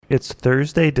It's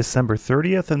Thursday, December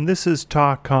 30th, and this is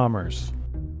Talk Commerce.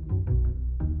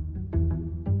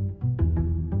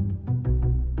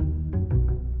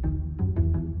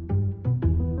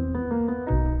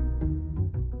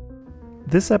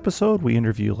 This episode, we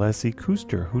interview Leslie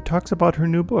Kuster, who talks about her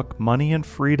new book, Money and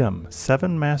Freedom,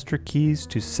 7 Master Keys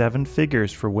to 7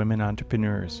 Figures for Women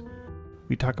Entrepreneurs.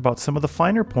 We talk about some of the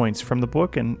finer points from the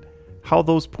book and how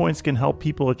those points can help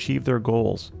people achieve their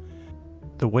goals.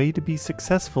 The way to be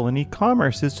successful in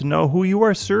e-commerce is to know who you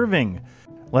are serving.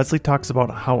 Leslie talks about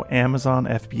how Amazon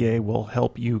FBA will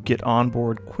help you get on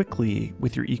board quickly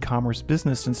with your e-commerce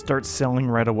business and start selling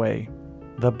right away.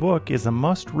 The book is a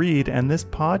must-read, and this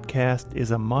podcast is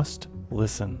a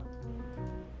must-listen.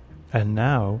 And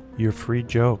now, your free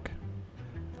joke.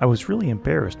 I was really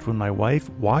embarrassed when my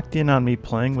wife walked in on me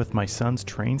playing with my son's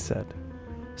train set.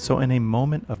 So in a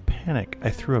moment of panic, I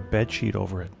threw a bedsheet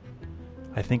over it.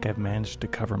 I think I've managed to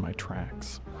cover my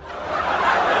tracks.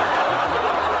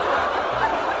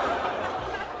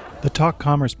 The Talk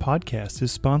Commerce podcast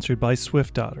is sponsored by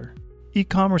SwiftOtter.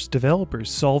 E-commerce developers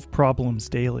solve problems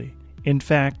daily. In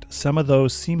fact, some of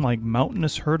those seem like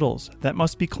mountainous hurdles that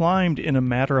must be climbed in a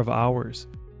matter of hours.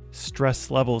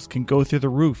 Stress levels can go through the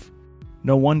roof.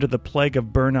 No wonder the plague of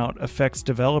burnout affects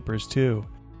developers too.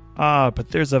 But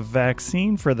there's a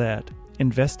vaccine for that.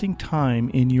 Investing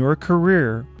time in your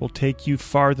career will take you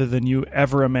farther than you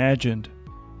ever imagined.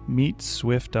 Meet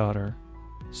SwiftOtter.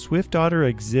 SwiftOtter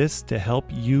exists to help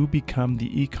you become the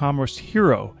e-commerce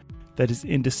hero that is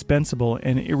indispensable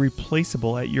and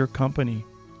irreplaceable at your company.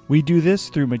 We do this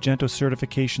through Magento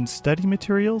certification study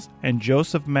materials and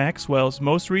Joseph Maxwell's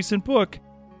most recent book,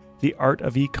 The Art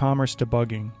of E-commerce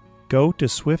Debugging. Go to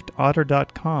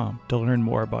swiftotter.com to learn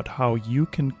more about how you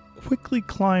can quickly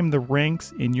climb the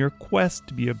ranks in your quest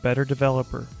to be a better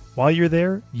developer. While you're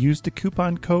there, use the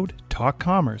coupon code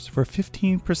TALKCommerce for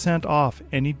 15% off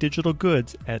any digital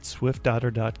goods at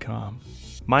swiftotter.com.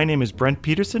 My name is Brent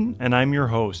Peterson, and I'm your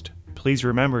host. Please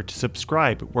remember to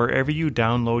subscribe wherever you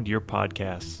download your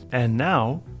podcasts. And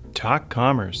now, Talk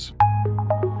Commerce.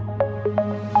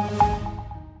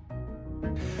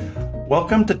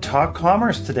 Welcome to Talk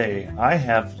Commerce today. I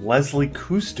have Leslie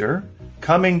Kuster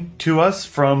coming to us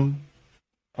from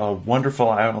a wonderful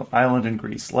island in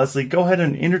Greece. Leslie, go ahead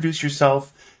and introduce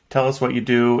yourself. Tell us what you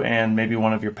do and maybe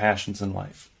one of your passions in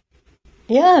life.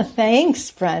 Yeah,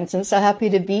 thanks, Brent. I'm so happy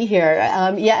to be here.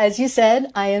 As you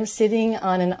said, I am sitting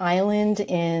on an island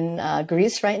in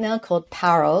Greece right now called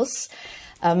Paros.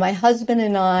 My husband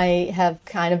and I have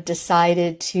kind of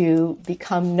decided to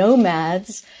become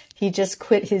nomads. He just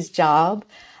quit his job.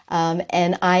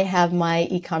 And I have my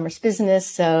e-commerce business,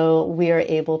 so we are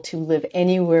able to live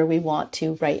anywhere we want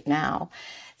to right now.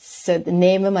 So the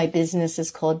name of my business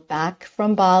is called Back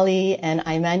from Bali, and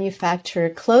I manufacture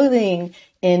clothing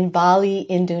in Bali,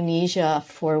 Indonesia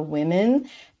for women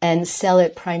and sell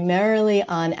it primarily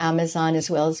on Amazon as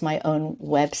well as my own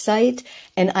website.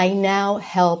 And I now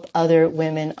help other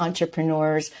women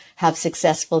entrepreneurs have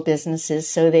successful businesses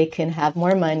so they can have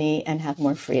more money and have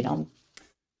more freedom.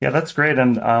 Yeah, that's great.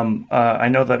 And I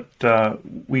know that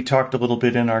we talked a little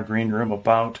bit in our green room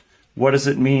about what does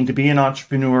it mean to be an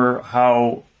entrepreneur,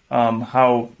 how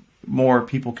more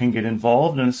people can get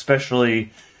involved, and especially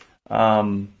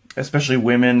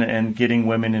women and getting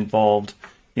women involved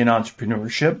in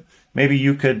entrepreneurship. Maybe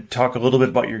you could talk a little bit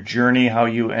about your journey, how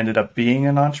you ended up being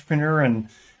an entrepreneur, and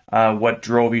what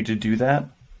drove you to do that.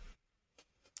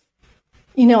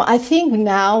 You know, I think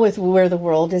now with where the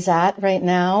world is at right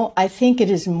now, I think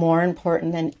it is more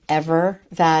important than ever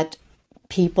that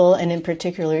people, and in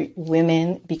particular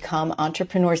women, become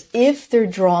entrepreneurs if they're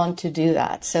drawn to do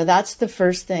that. So that's the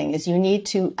first thing, is you need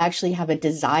to actually have a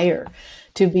desire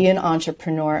to be an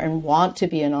entrepreneur and want to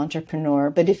be an entrepreneur.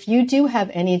 But if you do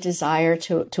have any desire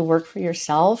to work for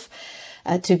yourself,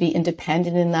 to be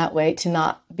independent in that way, to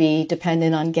not be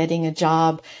dependent on getting a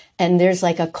job, and there's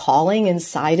like a calling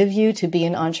inside of you to be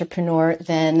an entrepreneur,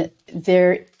 then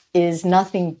there is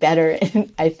nothing better,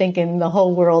 I think, in the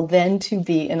whole world than to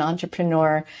be an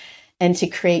entrepreneur and to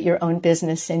create your own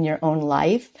business in your own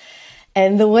life.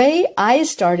 And the way I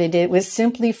started it was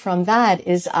simply from that,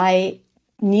 is I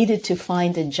needed to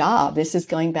find a job. This is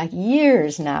going back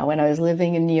years now, when I was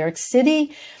living in New York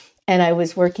City. And I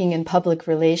was working in public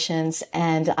relations,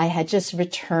 and I had just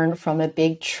returned from a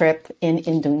big trip in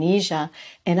Indonesia,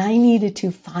 and I needed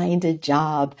to find a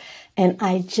job, and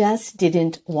I just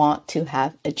didn't want to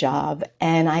have a job.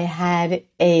 And I had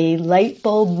a light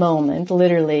bulb moment,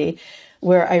 literally,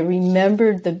 where I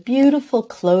remembered the beautiful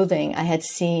clothing I had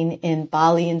seen in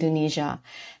Bali, Indonesia.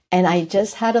 And I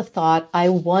just had a thought. I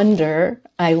wonder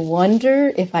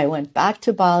if I went back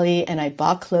to Bali and I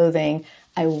bought clothing,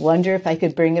 I wonder if I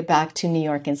could bring it back to New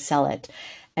York and sell it.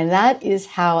 And that is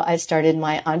how I started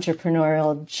my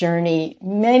entrepreneurial journey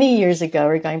many years ago.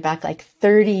 We're going back like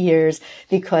 30 years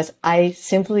because I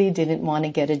simply didn't want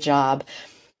to get a job.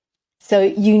 So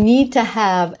you need to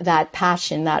have that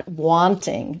passion, that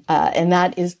wanting, and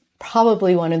that is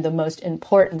probably one of the most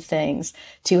important things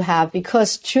to have,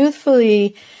 because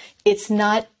truthfully, it's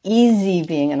not easy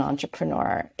being an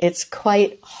entrepreneur. It's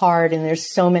quite hard, and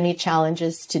there's so many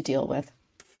challenges to deal with.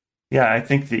 Yeah, I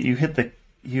think that you hit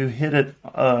it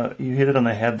on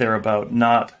the head there about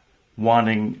not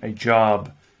wanting a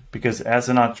job, because as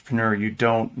an entrepreneur, you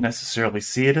don't necessarily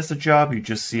see it as a job. You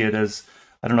just see it as,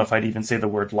 I don't know if I'd even say the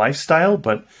word lifestyle,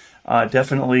 but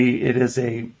definitely it is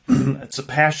it's a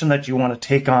passion that you want to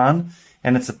take on,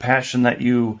 and it's a passion that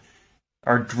you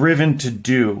are driven to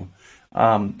do.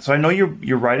 So I know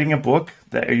you're writing a book,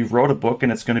 that you wrote a book,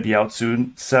 and it's going to be out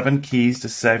soon. 7 Keys to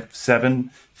 7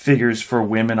 Figures for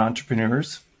Women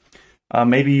Entrepreneurs.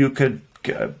 Maybe you could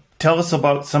tell us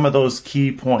about some of those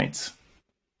key points.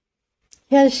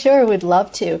 Yeah, sure. Would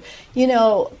love to.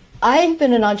 I've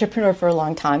been an entrepreneur for a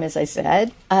long time, as I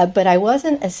said, but I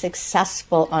wasn't a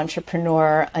successful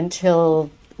entrepreneur until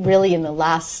really in the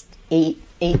last 8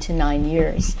 to 9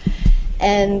 years.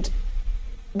 And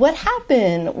what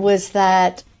happened was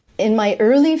that in my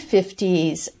early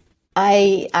 50s,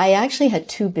 I actually had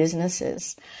 2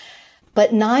 businesses,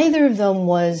 but neither of them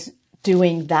was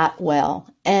doing that well.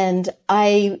 And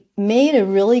I made a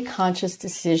really conscious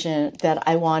decision that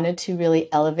I wanted to really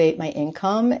elevate my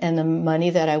income and the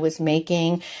money that I was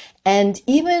making. And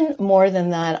even more than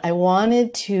that, I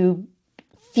wanted to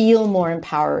feel more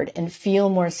empowered and feel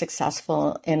more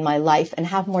successful in my life and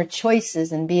have more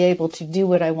choices and be able to do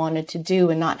what I wanted to do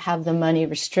and not have the money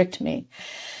restrict me.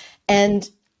 And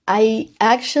I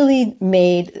actually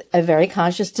made a very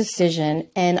conscious decision,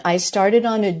 and I started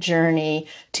on a journey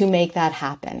to make that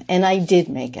happen. And I did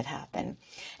make it happen.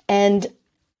 And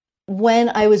when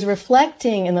I was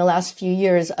reflecting in the last few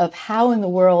years of how in the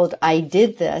world I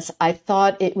did this, I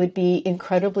thought it would be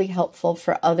incredibly helpful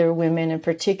for other women in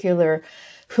particular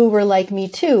who were like me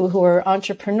too, who are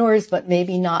entrepreneurs, but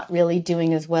maybe not really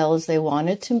doing as well as they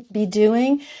wanted to be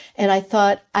doing. And I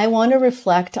thought, I want to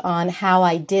reflect on how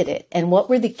I did it and what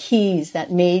were the keys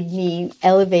that made me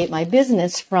elevate my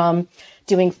business from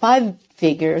doing 5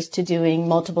 figures to doing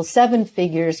multiple 7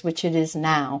 figures, which it is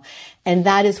now. And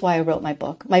that is why I wrote my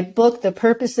book. My book, the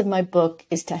purpose of my book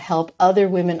is to help other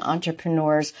women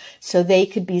entrepreneurs so they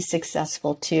could be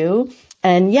successful too.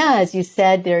 And yeah, as you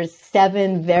said, there's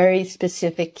 7 very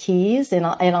specific keys, and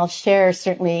I'll share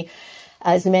certainly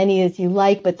as many as you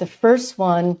like. But the first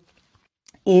one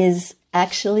is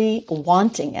actually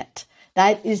wanting it.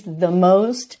 That is the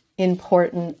most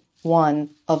important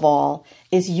one of all,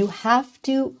 is you have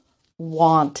to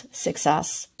want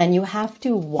success, and you have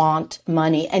to want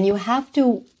money, and you have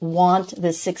to want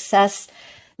the success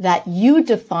that you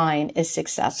define as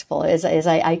successful, as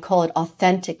I call it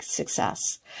authentic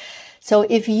success. So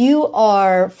if you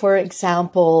are, for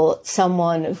example,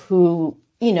 someone who,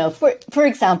 for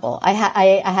example, I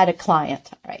had a client,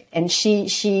 right? And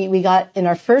we got in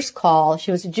our first call,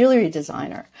 she was a jewelry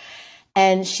designer,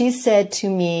 and she said to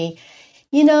me,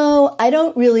 I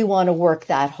don't really want to work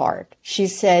that hard. She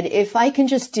said, if I can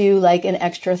just do like an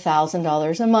extra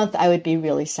 $1,000 a month, I would be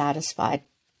really satisfied.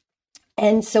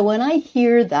 And so when I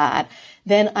hear that,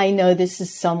 then I know this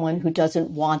is someone who doesn't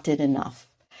want it enough.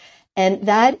 And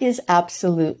that is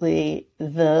absolutely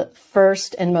the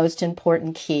first and most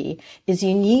important key, is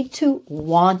you need to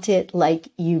want it like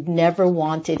you've never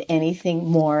wanted anything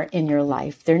more in your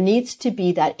life. There needs to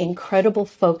be that incredible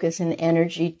focus and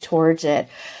energy towards it.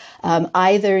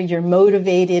 Either you're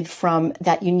motivated from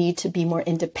that you need to be more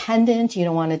independent, you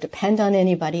don't want to depend on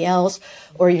anybody else,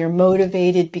 or you're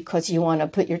motivated because you want to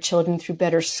put your children through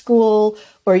better school,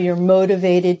 or you're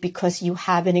motivated because you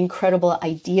have an incredible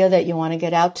idea that you want to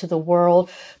get out to the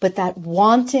world. But that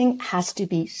wanting has to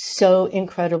be so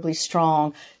incredibly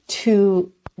strong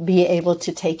to be able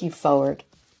to take you forward.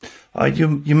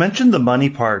 You mentioned the money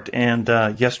part, and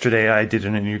yesterday I did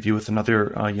an interview with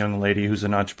another young lady who's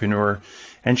an entrepreneur,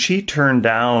 and she turned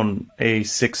down a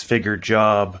 6-figure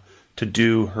job to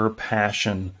do her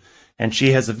passion. And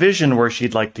she has a vision where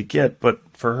she'd like to get, but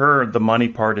for her, the money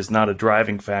part is not a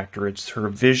driving factor. It's her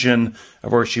vision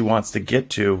of where she wants to get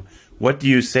to. What do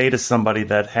you say to somebody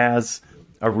that has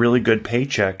a really good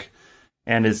paycheck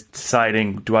and is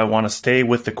deciding, do I want to stay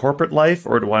with the corporate life,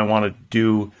 or do I want to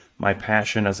do my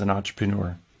passion as an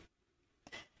entrepreneur?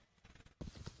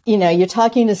 You're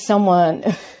talking to someone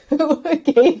who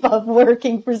gave up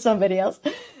working for somebody else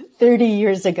 30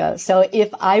 years ago. So if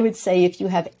I would say, if you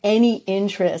have any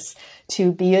interest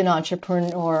to be an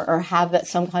entrepreneur or have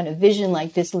some kind of vision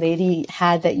like this lady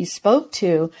had that you spoke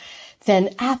to,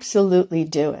 then absolutely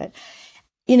do it.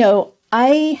 You know,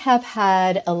 I have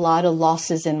had a lot of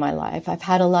losses in my life. I've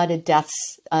had a lot of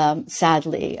deaths,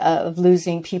 sadly, of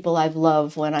losing people I've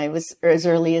loved when I was as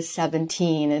early as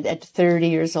 17 and at 30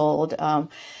 years old,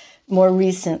 more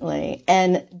recently.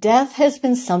 And death has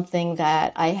been something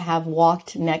that I have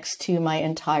walked next to my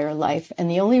entire life. And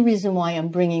the only reason why I'm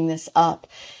bringing this up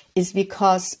is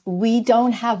because we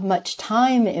don't have much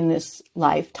time in this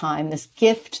lifetime, this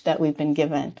gift that we've been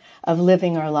given of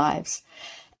living our lives.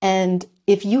 And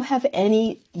if you have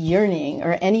any yearning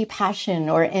or any passion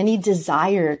or any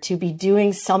desire to be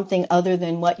doing something other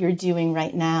than what you're doing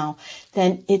right now,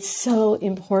 then it's so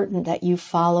important that you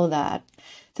follow that.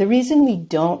 The reason we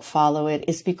don't follow it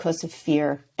is because of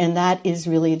fear. And that is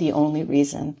really the only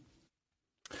reason.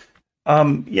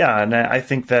 Yeah, and I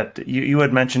think that you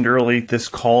had mentioned early this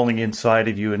calling inside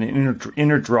of you, an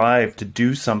inner drive to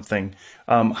do something.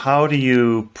 How do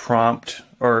you prompt,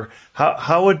 or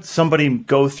how would somebody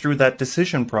go through that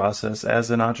decision process as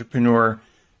an entrepreneur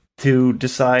to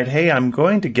decide, hey, I'm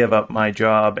going to give up my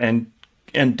job and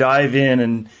dive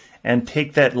in and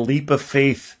take that leap of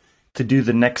faith to do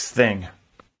the next thing?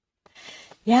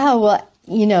 Yeah, well,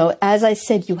 you know, as I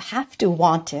said, you have to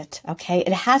want it. Okay.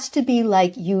 It has to be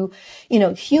like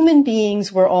human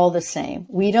beings, we're all the same.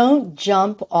 We don't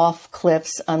jump off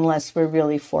cliffs unless we're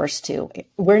really forced to.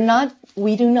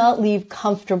 We do not leave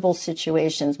comfortable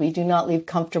situations. We do not leave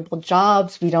comfortable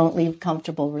jobs. We don't leave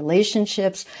comfortable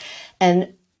relationships.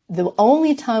 And the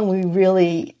only time we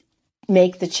really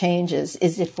make the changes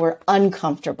is if we're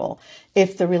uncomfortable,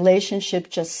 if the relationship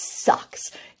just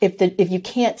sucks, if you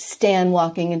can't stand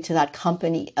walking into that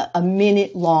company a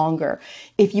minute longer,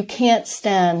 if you can't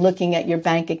stand looking at your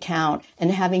bank account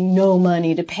and having no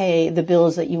money to pay the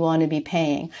bills that you want to be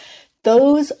paying.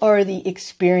 Those are the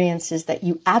experiences that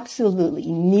you absolutely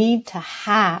need to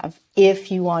have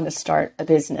if you want to start a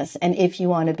business and if you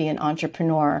want to be an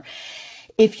entrepreneur.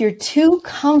 If you're too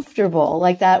comfortable,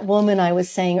 like that woman I was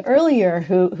saying earlier,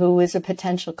 who was a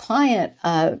potential client,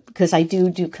 because I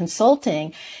do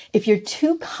consulting, if you're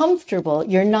too comfortable,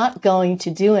 you're not going to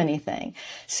do anything.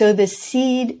 So the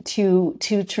seed to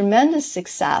tremendous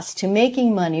success, to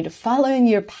making money, to following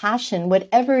your passion,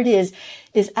 whatever it is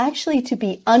actually to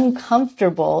be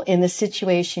uncomfortable in the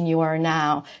situation you are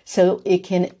now, so it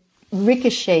can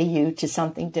ricochet you to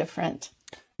something different.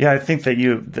 Yeah, I think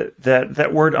that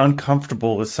that word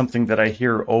uncomfortable is something that I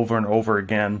hear over and over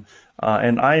again.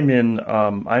 And I'm in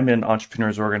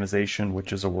Entrepreneurs Organization,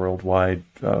 which is a worldwide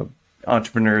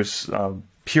entrepreneurs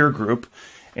peer group.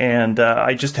 And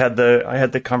I had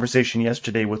the conversation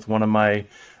yesterday with one of my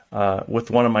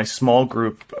small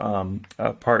group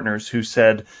partners, who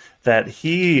said that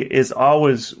he is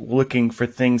always looking for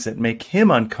things that make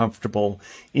him uncomfortable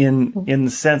in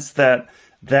the sense that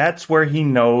that's where he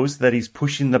knows that he's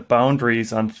pushing the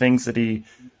boundaries on things that he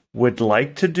would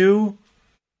like to do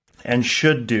and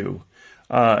should do.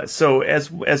 So as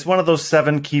one of those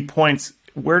 7 key points,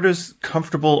 where does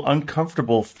comfortable,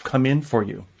 uncomfortable come in for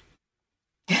you?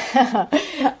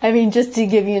 I mean, just to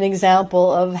give you an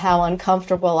example of how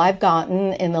uncomfortable I've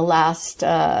gotten in the last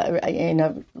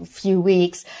few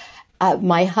weeks,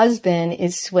 my husband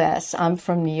is Swiss. I'm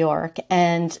from New York.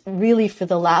 And really for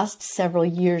the last several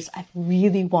years, I've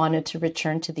really wanted to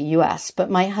return to the US.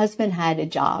 But my husband had a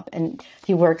job and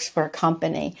he works for a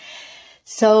company.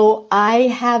 So I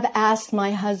have asked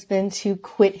my husband to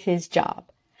quit his job.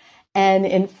 And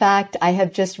in fact, I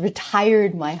have just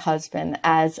retired my husband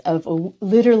as of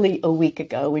literally a week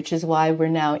ago, which is why we're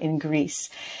now in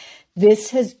Greece. This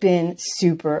has been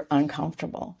super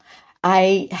uncomfortable.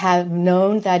 I have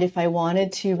known that if I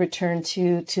wanted to return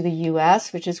to the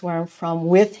US, which is where I'm from,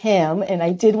 with him, and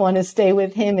I did want to stay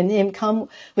with him and him come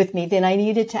with me, then I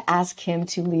needed to ask him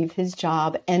to leave his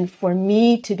job and for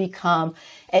me to become,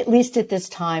 at least at this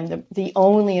time, the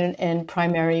only and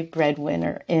primary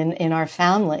breadwinner in our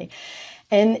family.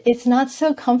 And it's not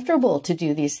so comfortable to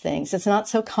do these things. It's not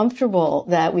so comfortable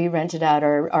that we rented out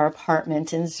our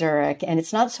apartment in Zurich, and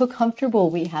it's not so comfortable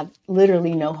we have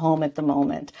literally no home at the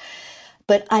moment.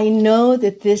 But I know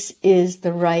that this is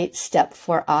the right step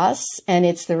for us, and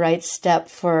it's the right step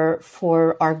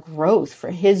for our growth,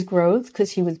 for his growth,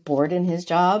 because he was bored in his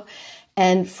job,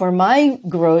 and for my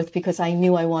growth, because I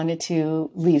knew I wanted to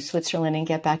leave Switzerland and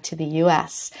get back to the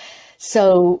US.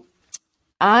 So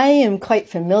I am quite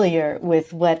familiar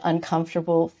with what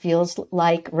uncomfortable feels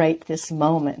like right this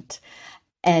moment.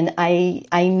 And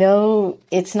I know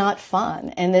it's not fun.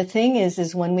 And the thing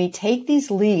is when we take these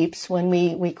leaps, when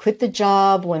we quit the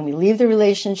job, when we leave the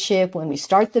relationship, when we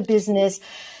start the business,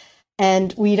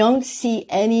 and we don't see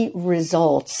any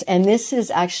results. And this is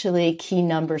actually key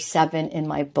number 7 in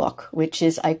my book, which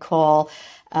is I call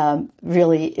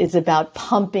really is about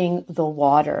pumping the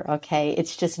water. Okay.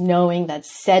 It's just knowing that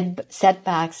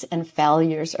setbacks and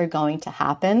failures are going to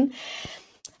happen.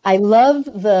 I love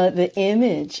the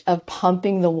image of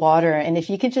pumping the water. And if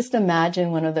you could just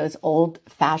imagine one of those old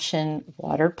fashioned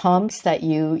water pumps that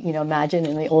you imagine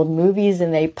in the old movies,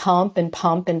 and they pump and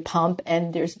pump and pump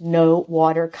and there's no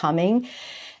water coming.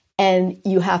 And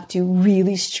you have to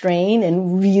really strain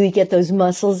and really get those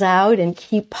muscles out and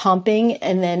keep pumping.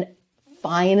 And then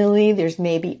finally there's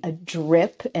maybe a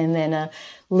drip and then a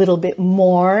little bit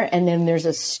more. And then there's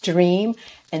a stream.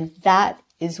 And that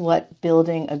is what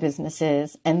building a business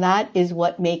is. And that is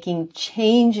what making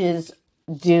changes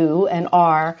do and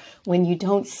are when you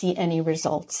don't see any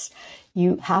results.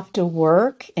 You have to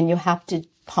work and you have to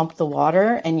pump the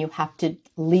water and you have to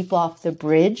leap off the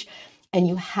bridge, and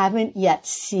you haven't yet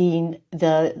seen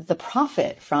the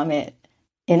profit from it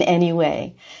in any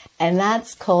way. And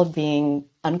that's called being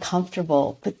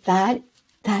uncomfortable. But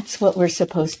that's what we're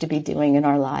supposed to be doing in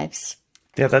our lives.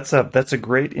 Yeah, that's a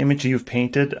great image you've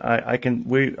painted. I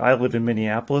live in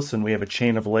Minneapolis, and we have a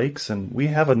chain of lakes, and we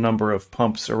have a number of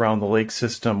pumps around the lake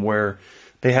system where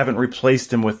they haven't replaced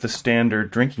them with the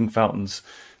standard drinking fountains.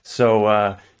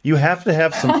 So you have to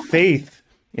have some faith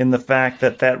in the fact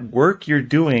that work you're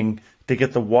doing to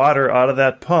get the water out of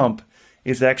that pump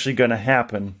is actually going to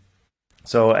happen.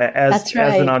 So as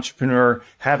an entrepreneur,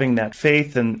 having that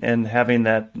faith and having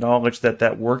that knowledge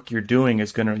that work you're doing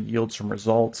is going to yield some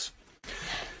results.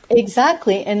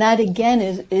 Exactly. And that again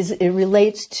is it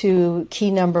relates to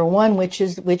key number 1, which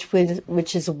is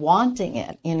wanting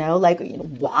it,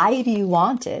 why do you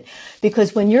want it?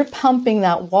 Because when you're pumping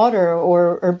that water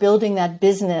or building that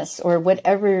business or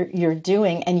whatever you're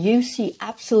doing and you see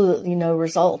absolutely no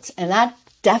results, and that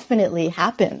definitely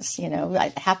happens,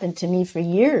 it happened to me for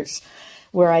years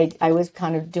where I was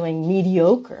kind of doing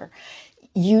mediocre.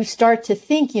 You start to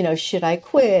think, should I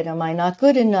quit? Am I not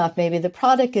good enough? Maybe the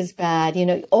product is bad,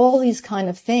 all these kind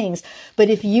of things. But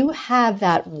if you have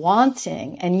that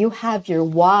wanting and you have your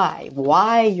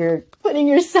why you're putting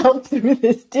yourself through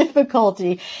this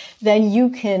difficulty, then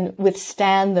you can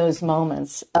withstand those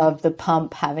moments of the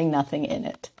pump having nothing in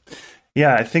it.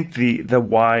 Yeah, I think the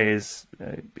why is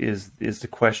the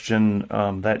question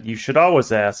that you should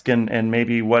always ask, and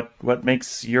maybe what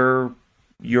makes your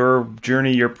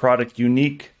journey, your product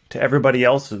unique to everybody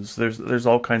else's. There's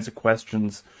all kinds of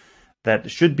questions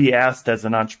that should be asked as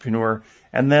an entrepreneur.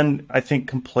 And then I think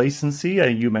complacency,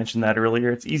 you mentioned that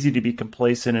earlier. It's easy to be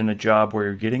complacent in a job where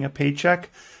you're getting a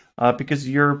paycheck because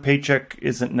your paycheck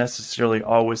isn't necessarily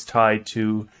always tied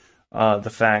to the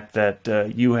fact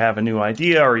that you have a new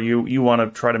idea or you want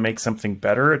to try to make something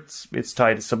better. It's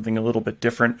tied to something a little bit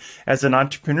different. As an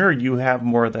entrepreneur, you have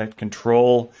more of that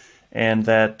control and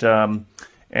that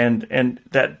and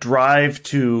that drive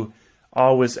to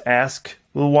always ask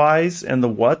the whys and the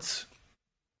whats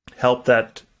help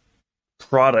that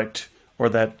product or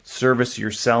that service you're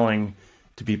selling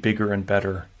to be bigger and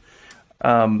better.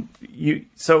 You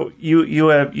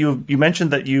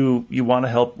mentioned that you want to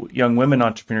help young women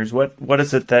entrepreneurs. What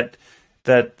is it that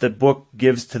the book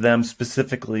gives to them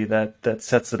specifically that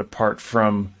sets it apart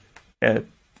from a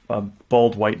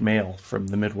bald white male from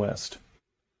the Midwest?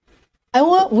 I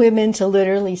want women to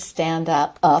literally stand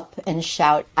up and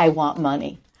shout, "I want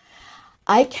money."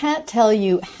 I can't tell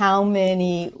you how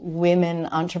many women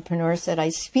entrepreneurs that I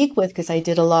speak with, because I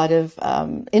did a lot of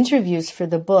interviews for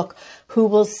the book, who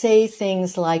will say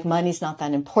things like, money's not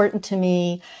that important to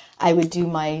me. I would do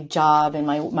my job and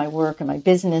my work and my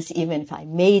business even if I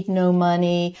made no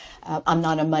money. I'm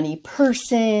not a money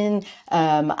person.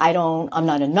 I'm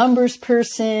not a numbers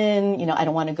person. I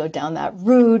don't want to go down that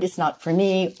route. It's not for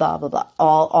me, blah, blah, blah.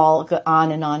 All go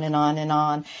on and on and on and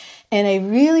on. And I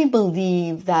really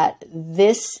believe that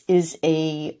this is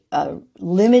a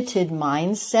limited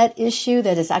mindset issue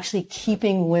that is actually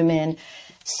keeping women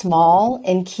small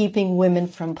and keeping women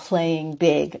from playing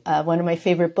big. One of my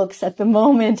favorite books at the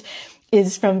moment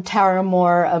is from Tara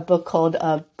Moore, a book called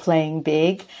Playing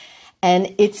Big.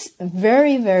 And it's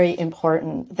very, very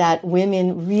important that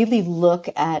women really look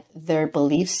at their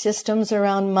belief systems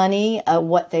around money,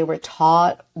 what they were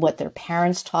taught, what their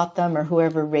parents taught them or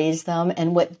whoever raised them,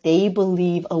 and what they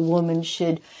believe a woman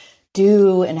should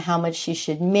do and how much she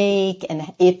should make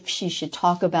and if she should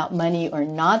talk about money or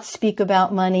not speak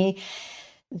about money.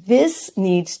 This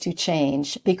needs to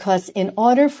change because in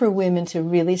order for women to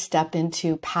really step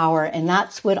into power, and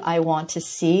that's what I want to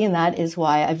see, and that is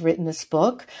why I've written this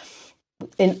book,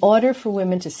 in order for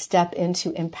women to step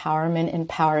into empowerment and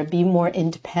power, be more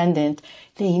independent,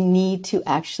 they need to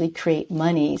actually create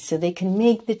money so they can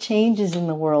make the changes in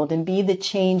the world and be the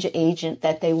change agent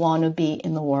that they want to be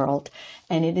in the world.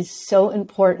 And it is so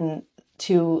important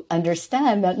to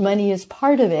understand that money is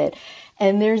part of it.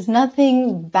 And there's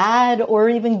nothing bad or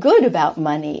even good about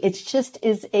money. It's just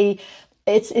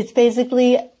it's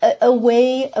basically a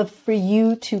way for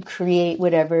you to create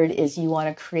whatever it is you want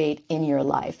to create in your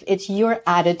life. It's your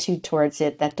attitude towards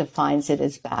it that defines it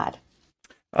as bad.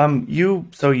 You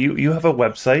have a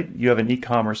website, you have an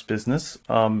e-commerce business,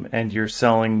 and you're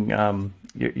selling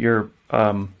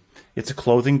it's a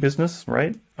clothing business,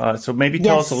 right? So maybe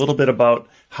tell us a little bit about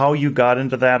how you got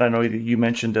into that. I know that you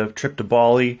mentioned a trip to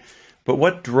Bali, but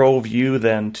what drove you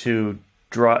then to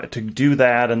do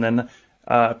that, and then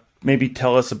maybe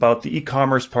tell us about the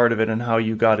e-commerce part of it and how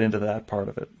you got into that part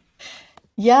of it.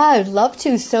 Yeah, I'd love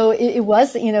to. So it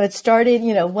was, it started,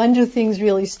 when do things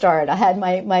really start? I had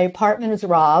my apartment was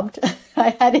robbed.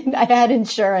 I had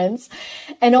insurance,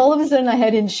 and all of a sudden I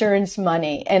had insurance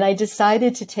money, and I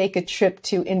decided to take a trip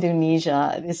to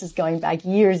Indonesia. This is going back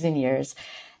years and years.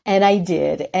 And I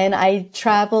did. And I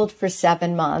traveled for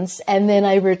 7 months, and then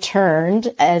I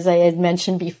returned, as I had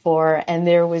mentioned before, and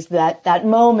there was that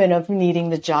moment of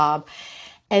needing the job.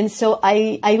 And so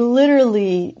I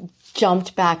literally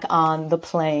jumped back on the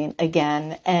plane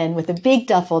again, and with a big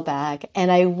duffel bag,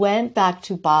 and I went back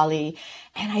to Bali,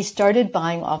 and I started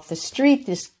buying off the street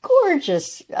this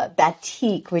gorgeous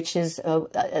batik, which is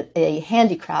a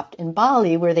handicraft in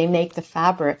Bali where they make the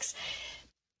fabrics.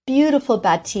 Beautiful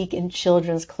batik in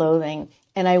children's clothing.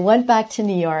 And I went back to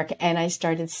New York and I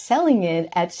started selling it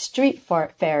at street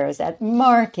fairs, at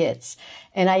markets.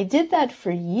 And I did that for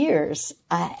years.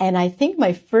 And I think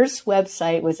my first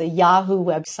website was a Yahoo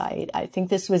website. I think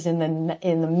this was in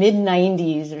the mid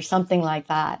 90s or something like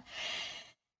that.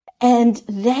 And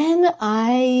then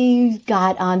I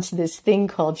got onto this thing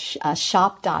called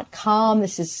shop.com.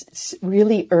 This is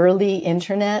really early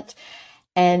internet.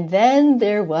 And then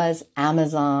there was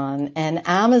Amazon, and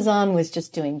Amazon was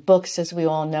just doing books, as we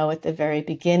all know, at the very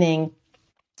beginning.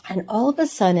 And all of a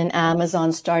sudden,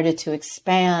 Amazon started to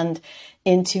expand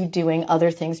into doing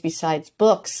other things besides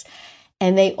books.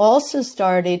 And they also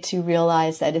started to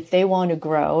realize that if they want to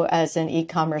grow as an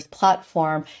e-commerce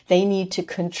platform, they need to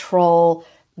control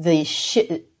the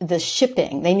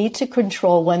shipping. They need to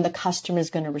control when the customer is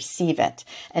going to receive it.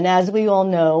 And as we all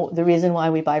know, the reason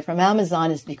why we buy from Amazon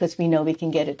is because we know we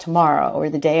can get it tomorrow or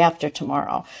the day after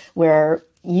tomorrow, where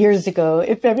years ago,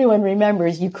 if everyone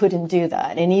remembers, you couldn't do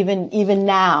that. And even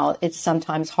now, it's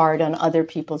sometimes hard on other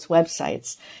people's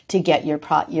websites to get your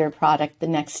product the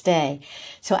next day.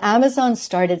 So Amazon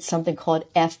started something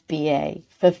called FBA,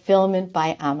 Fulfillment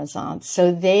by Amazon.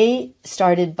 So they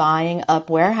started buying up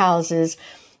warehouses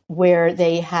where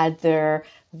they had their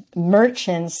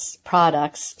merchants'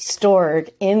 products stored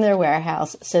in their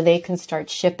warehouse so they can start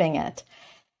shipping it.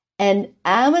 And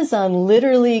Amazon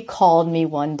literally called me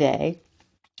one day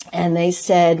and they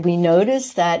said, we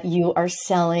noticed that you are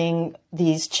selling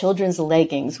these children's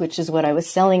leggings, which is what I was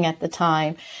selling at the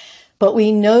time. But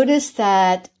we noticed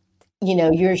that,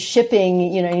 you're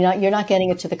shipping, you're not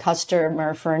getting it to the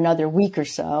customer for another week or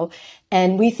so.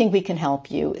 And we think we can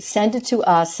help you. Send it to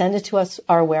us,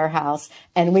 our warehouse,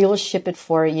 and we will ship it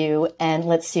for you. And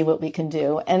let's see what we can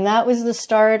do. And that was the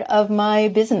start of my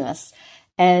business.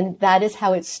 And that is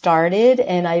how it started.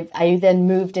 And I then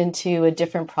moved into a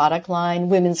different product line,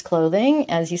 women's clothing.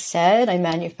 As you said, I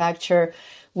manufacture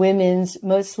women's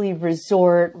mostly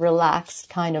resort, relaxed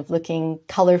kind of looking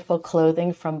colorful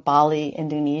clothing from Bali,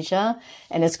 Indonesia.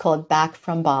 And it's called Back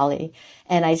from Bali.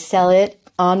 And I sell it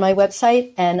on my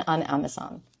website and on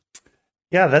Amazon.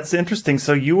 Yeah, that's interesting.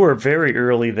 So you were very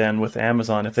early then with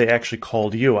Amazon. If they actually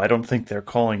called you, I don't think they're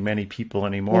calling many people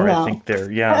anymore. No. I think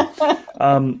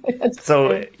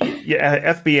so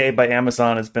yeah, FBA by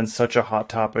Amazon has been such a hot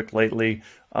topic lately.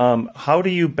 How do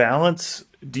you balance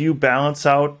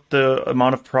out the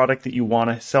amount of product that you want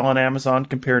to sell on Amazon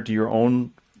compared to your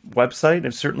own website?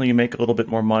 And certainly you make a little bit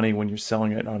more money when you're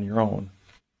selling it on your own.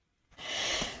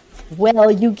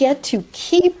 Well, you get to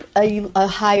keep a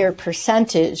higher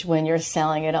percentage when you're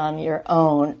selling it on your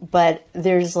own, but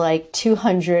there's like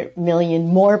 200 million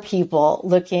more people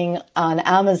looking on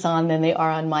Amazon than they are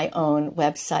on my own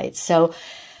website. So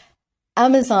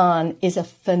Amazon is a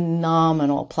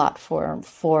phenomenal platform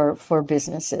for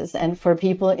businesses and for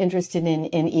people interested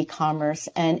in e-commerce,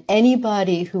 and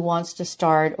anybody who wants to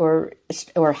start or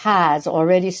has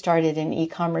already started an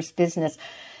e-commerce business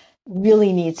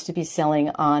really needs to be selling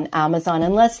on Amazon,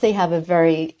 unless they have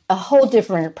a whole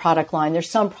different product line. There's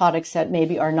some products that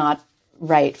maybe are not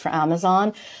right for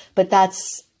Amazon, but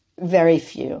that's very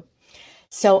few.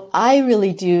 So I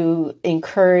really do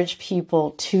encourage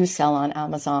people to sell on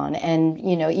Amazon. And,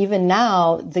 even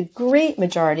now, the great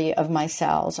majority of my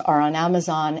sales are on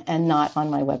Amazon and not on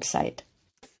my website.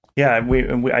 Yeah,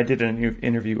 I did an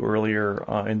interview earlier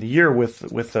in the year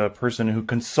with a person who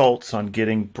consults on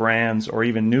getting brands or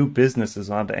even new businesses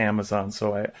onto Amazon.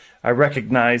 So I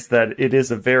recognize that it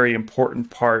is a very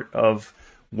important part of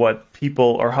what people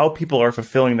or how people are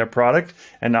fulfilling their product.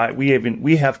 And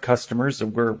we have customers.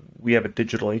 We have a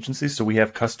digital agency, so we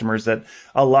have customers that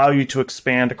allow you to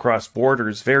expand across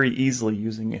borders very easily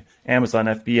using Amazon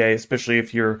FBA, especially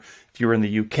if you're in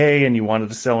the UK and you wanted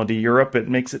to sell into Europe. It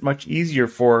makes it much easier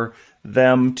for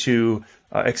them to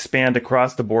expand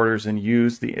across the borders and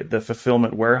use the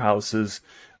fulfillment warehouses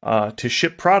to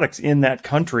ship products in that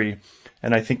country.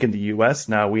 And I think in the US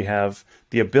now we have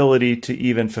the ability to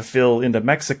even fulfill into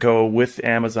Mexico with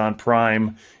Amazon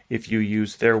Prime if you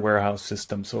use their warehouse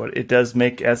system. So it does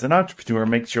make, as an entrepreneur,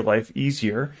 makes your life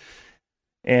easier.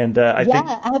 And I think...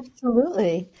 Yeah,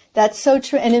 absolutely. That's so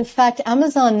true. And in fact,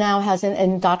 Amazon now has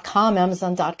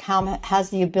Amazon.com has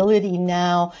the ability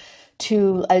now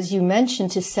to, as you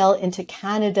mentioned, to sell into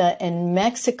Canada and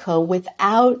Mexico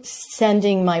without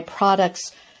sending my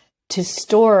products to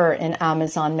store in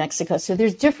Amazon Mexico. So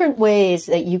there's different ways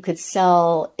that you could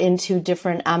sell into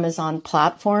different Amazon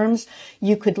platforms.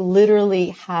 You could literally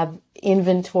have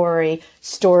inventory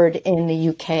stored in the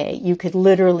UK. You could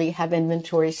literally have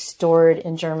inventory stored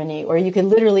in Germany, or you could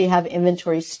literally have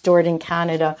inventory stored in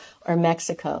Canada or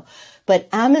Mexico. But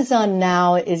Amazon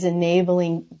now is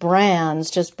enabling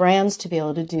brands, just brands, to be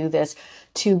able to do this,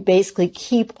 to basically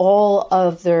keep all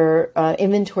of their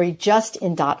inventory just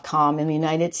in .com in the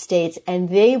United States, and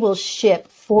they will ship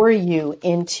for you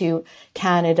into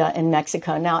Canada and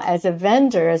Mexico. Now, as a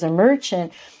vendor, as a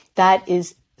merchant, that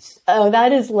is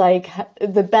like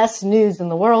the best news in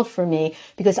the world for me,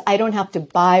 because I don't have to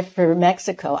buy for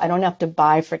Mexico, I don't have to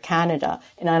buy for Canada,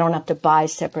 and I don't have to buy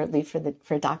separately for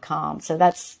 .com. So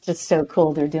that's just so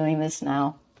cool. They're doing this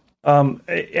now. The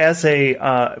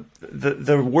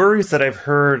worries that I've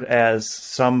heard as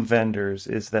some vendors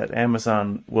is that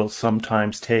Amazon will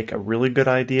sometimes take a really good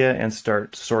idea and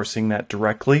start sourcing that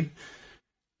directly,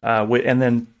 and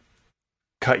then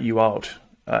cut you out.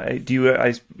 I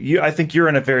think you're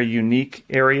in a very unique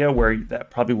area where that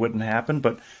probably wouldn't happen.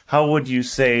 But how would you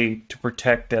say to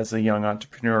protect as a young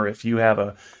entrepreneur if you have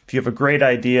a great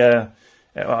idea?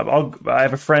 I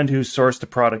have a friend who sourced a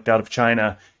product out of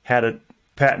China, had it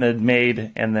patented,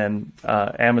 made, and then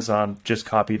Amazon just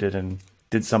copied it and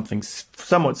did something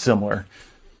somewhat similar.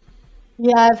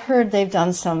 Yeah, I've heard they've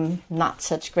done some not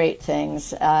such great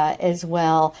things as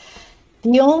well.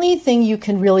 The only thing you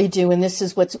can really do, and this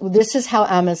is how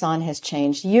Amazon has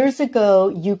changed. Years ago,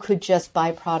 you could just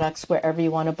buy products wherever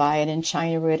you want to buy it, in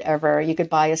China or whatever. You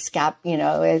could buy a something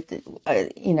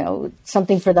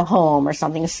for the home or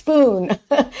something, a spoon,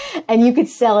 and you could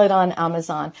sell it on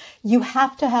Amazon. You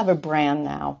have to have a brand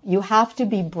now. You have to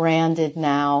be branded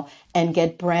now and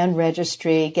get brand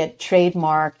registry, get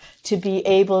trademark to be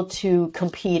able to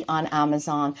compete on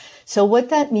Amazon. So what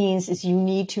that means is you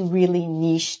need to really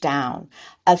niche down.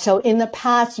 So in the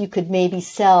past, you could maybe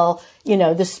sell,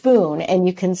 the spoon, and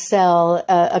you can sell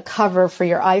a cover for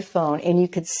your iPhone, and you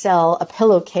could sell a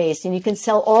pillowcase, and you can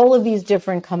sell all of these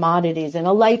different commodities and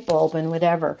a light bulb and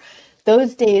whatever.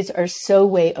 Those days are so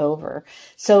way over.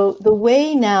 So the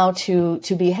way now to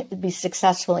be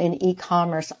successful in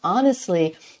e-commerce,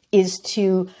 honestly, is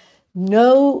to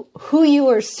know who you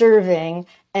are serving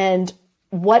and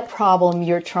what problem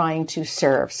you're trying to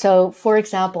serve. So, for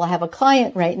example, I have a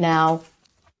client right now.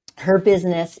 Her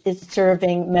business is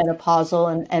serving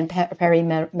menopausal and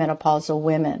perimenopausal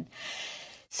women.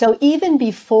 So even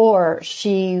before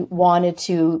she wanted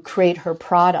to create her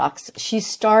products, she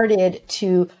started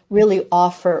to really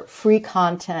offer free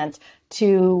content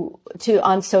to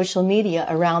on social media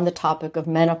around the topic of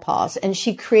menopause. And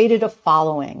she created a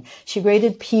following. She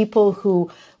created people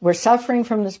who were suffering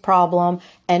from this problem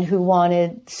and who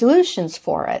wanted solutions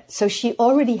for it. So she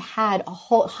already had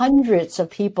hundreds of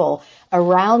people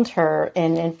around her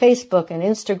in Facebook and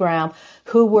Instagram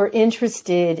who were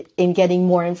interested in getting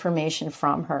more information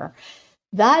from her.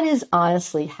 That is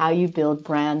honestly how you build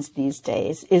brands these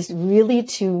days, is really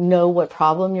to know what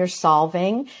problem you're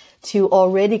solving, to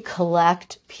already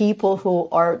collect people who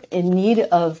are in need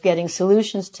of getting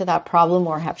solutions to that problem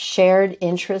or have shared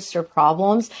interests or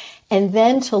problems, and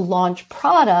then to launch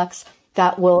products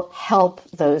that will help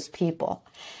those people.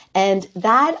 And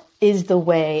that is the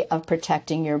way of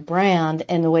protecting your brand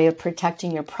and the way of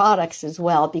protecting your products as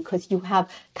well, because you have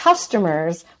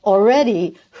customers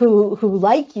already who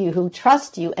like you, who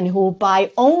trust you, and who will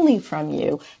buy only from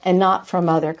you and not from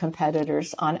other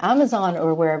competitors on Amazon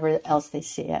or wherever else they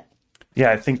see it.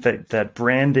 Yeah, I think that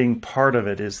branding part of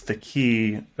it is the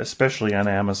key, especially on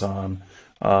Amazon,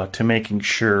 to making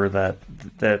sure that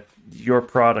your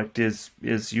product is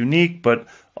unique, but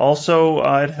also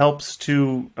it helps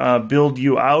to build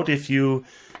you out if you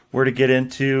were to get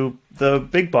into the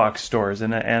big box stores,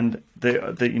 and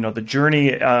the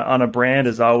journey on a brand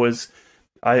is always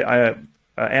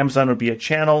Amazon would be a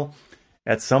channel.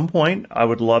 At some point, I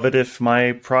would love it if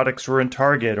my products were in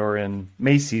Target or in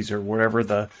Macy's or wherever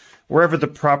the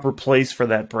proper place for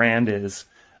that brand is,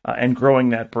 and growing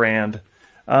that brand.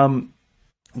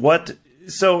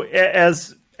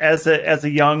 As a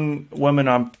young woman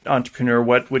entrepreneur,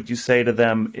 what would you say to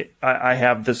them? I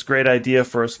have this great idea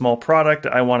for a small product.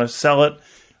 I want to sell it.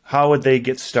 How would they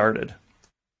get started?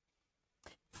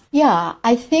 Yeah,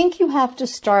 I think you have to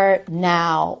start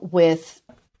now with,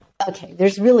 okay,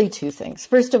 there's really two things.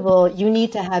 First of all, you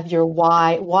need to have your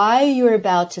why you're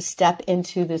about to step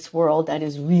into this world that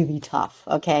is really tough.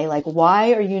 Okay. Like,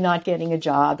 why are you not getting a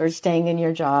job or staying in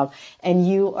your job and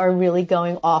you are really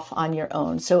going off on your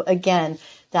own? So again,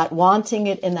 that wanting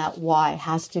it and that why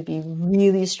has to be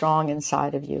really strong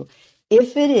inside of you.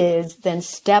 If it is, then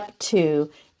step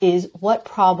 2 is, what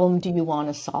problem do you want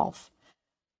to solve?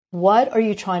 What are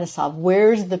you trying to solve?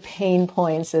 Where's the pain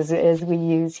points as we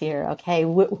use here? Okay.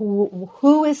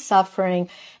 Who is suffering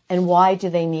and why do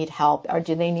they need help? Or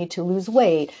do they need to lose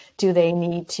weight? Do they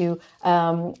need to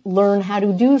learn how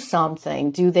to do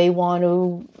something? Do they want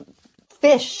to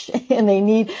fish and they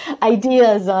need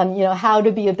ideas on, how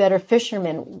to be a better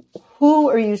fisherman? Who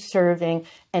are you serving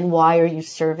and why are you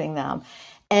serving them?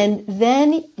 And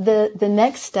then the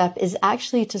next step is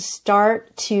actually to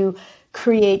start to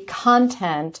create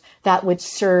content that would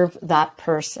serve that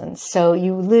person. So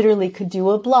you literally could do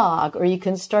a blog, or you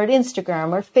can start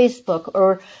Instagram or Facebook,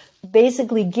 or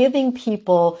basically giving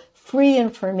people free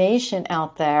information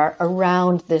out there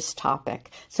around this topic.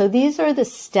 So these are the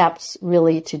steps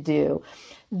really to do.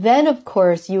 Then, of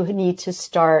course, you need to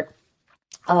start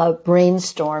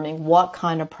brainstorming what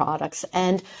kind of products.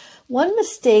 And one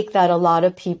mistake that a lot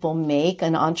of people make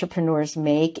and entrepreneurs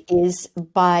make is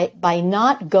by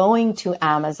not going to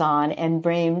Amazon and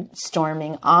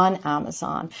brainstorming on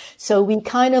Amazon. So we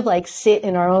kind of like sit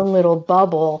in our own little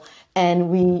bubble and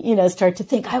we, start to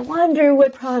think, I wonder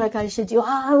what product I should do.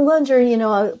 I wonder,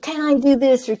 can I do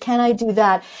this or can I do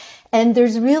that? And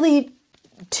there's really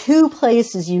 2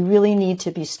 places you really need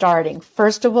to be starting.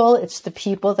 First of all, it's the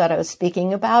people that I was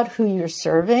speaking about, who you're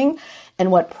serving and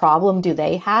what problem do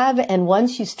they have. And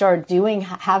once you start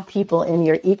have people in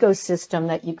your ecosystem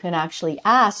that you can actually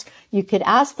ask, you could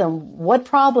ask them, what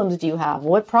problems do you have?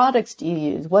 What products do you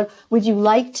use? What would you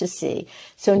like to see?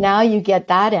 So now you get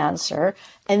that answer.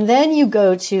 And then you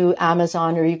go to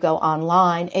Amazon or you go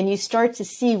online and you start to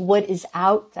see what is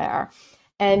out there.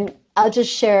 And I'll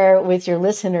just share with your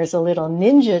listeners a little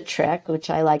ninja trick, which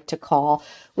I like to call,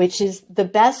 which is the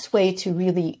best way to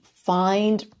really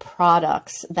find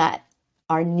products that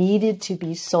are needed to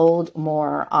be sold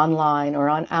more online or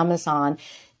on Amazon,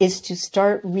 is to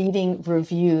start reading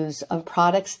reviews of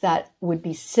products that would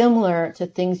be similar to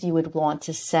things you would want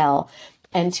to sell,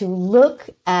 and to look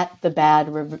at the bad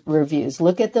reviews.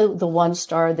 Look at the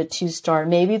 1-star, the 2-star,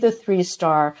 maybe the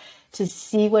 3-star, to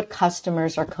see what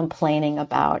customers are complaining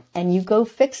about. And you go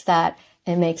fix that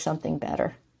and make something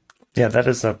better. Yeah, that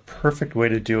is a perfect way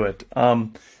to do it.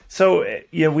 So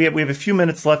we have a few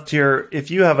minutes left here. If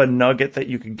you have a nugget that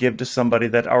you could give to somebody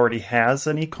that already has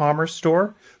an e-commerce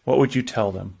store, what would you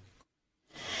tell them?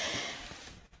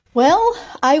 Well,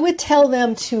 I would tell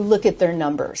them to look at their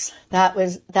numbers. That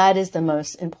is the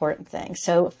most important thing.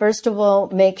 So first of all,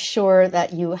 make sure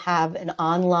that you have an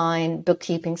online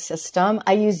bookkeeping system.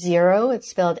 I use Xero. It's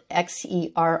spelled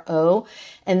Xero.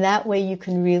 And that way you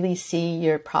can really see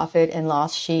your profit and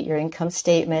loss sheet, your income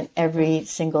statement every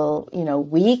single,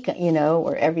 week,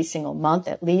 or every single month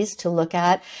at least to look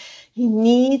at. You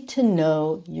need to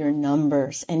know your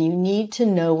numbers, and you need to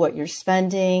know what you're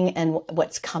spending and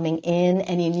what's coming in,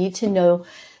 and you need to know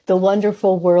the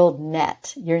wonderful word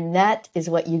net. Your net is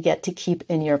what you get to keep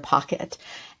in your pocket.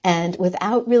 And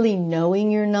without really knowing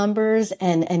your numbers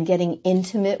and getting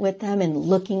intimate with them and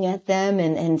looking at them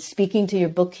and speaking to your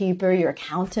bookkeeper, your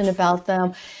accountant about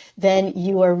them, then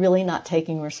you are really not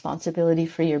taking responsibility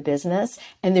for your business.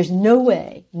 And there's no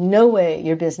way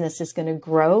your business is going to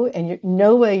grow, and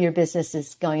no way your business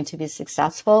is going to be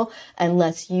successful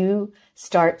unless you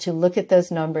start to look at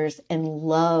those numbers and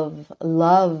love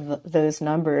those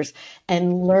numbers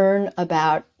and learn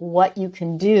about what you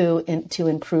can do to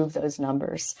improve those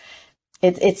numbers.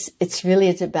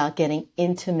 It's about getting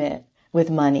intimate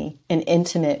with money and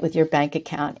intimate with your bank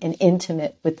account and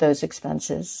intimate with those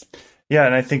expenses. Yeah,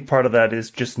 and I think part of that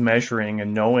is just measuring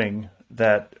and knowing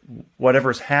that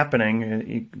whatever's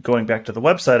happening, going back to the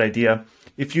website idea,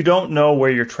 if you don't know where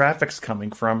your traffic's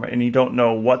coming from and you don't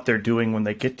know what they're doing when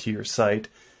they get to your site,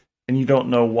 and you don't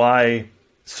know why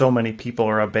so many people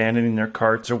are abandoning their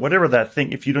carts or whatever that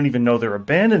thing, if you don't even know they're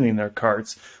abandoning their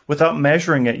carts, without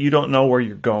measuring it, you don't know where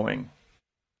you're going.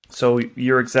 So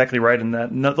you're exactly right in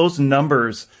that. Those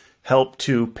numbers help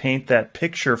to paint that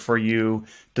picture for you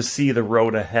to see the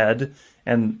road ahead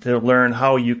and to learn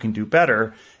how you can do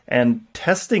better. And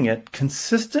testing it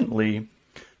consistently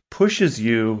pushes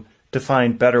you to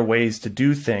find better ways to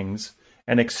do things,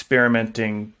 and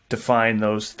experimenting to find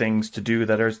those things to do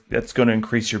that's going to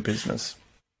increase your business.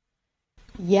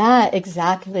 Yeah,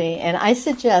 exactly. And I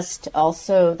suggest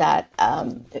also that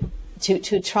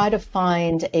to try to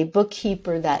find a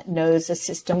bookkeeper that knows a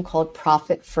system called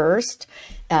Profit First.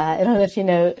 I don't know if you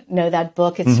know that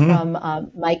book. It's from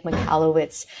Mike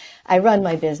Michalowicz. I run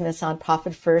my business on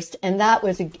Profit First, and that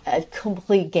was a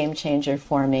complete game changer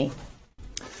for me.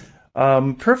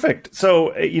 Perfect.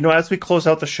 So, as we close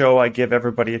out the show, I give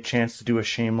everybody a chance to do a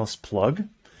shameless plug.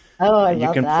 Oh, I love that.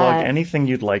 You can plug anything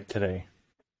you'd like today.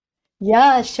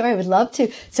 Yeah, sure. I would love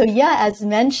to. So yeah, as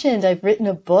mentioned, I've written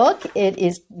a book.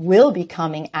 Will be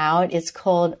coming out. It's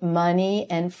called Money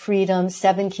and Freedom,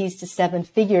 7 Keys to 7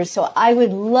 Figures. So I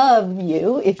would love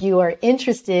you, if you are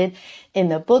interested in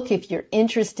the book, if you're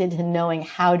interested in knowing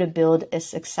how to build a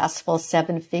successful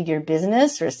 7-figure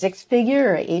business or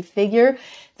 6-figure or 8-figure,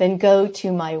 then go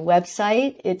to my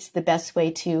website. It's the best way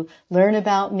to learn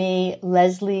about me,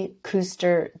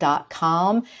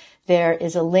 lesliekuster.com. There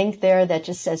is a link there that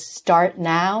just says start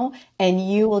now, and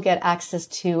you will get access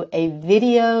to a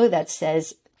video that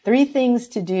says 3 things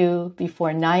to do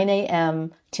before 9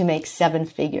 a.m. to make 7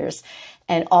 figures.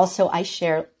 And also I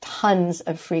share tons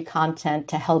of free content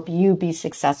to help you be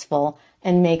successful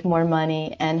and make more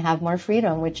money and have more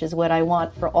freedom, which is what I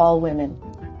want for all women.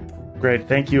 Great.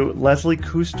 Thank you. Leslie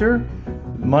Kuster,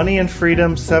 Money and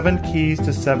Freedom, 7 Keys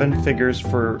to 7 Figures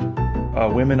for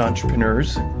Women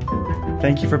Entrepreneurs.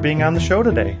 Thank you for being on the show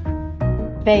today.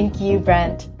 Thank you,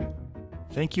 Brent.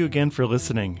 Thank you again for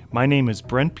listening. My name is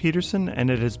Brent Peterson,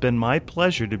 and it has been my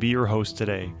pleasure to be your host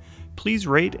today. Please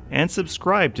rate and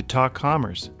subscribe to Talk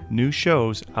Commerce. New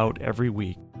shows out every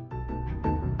week.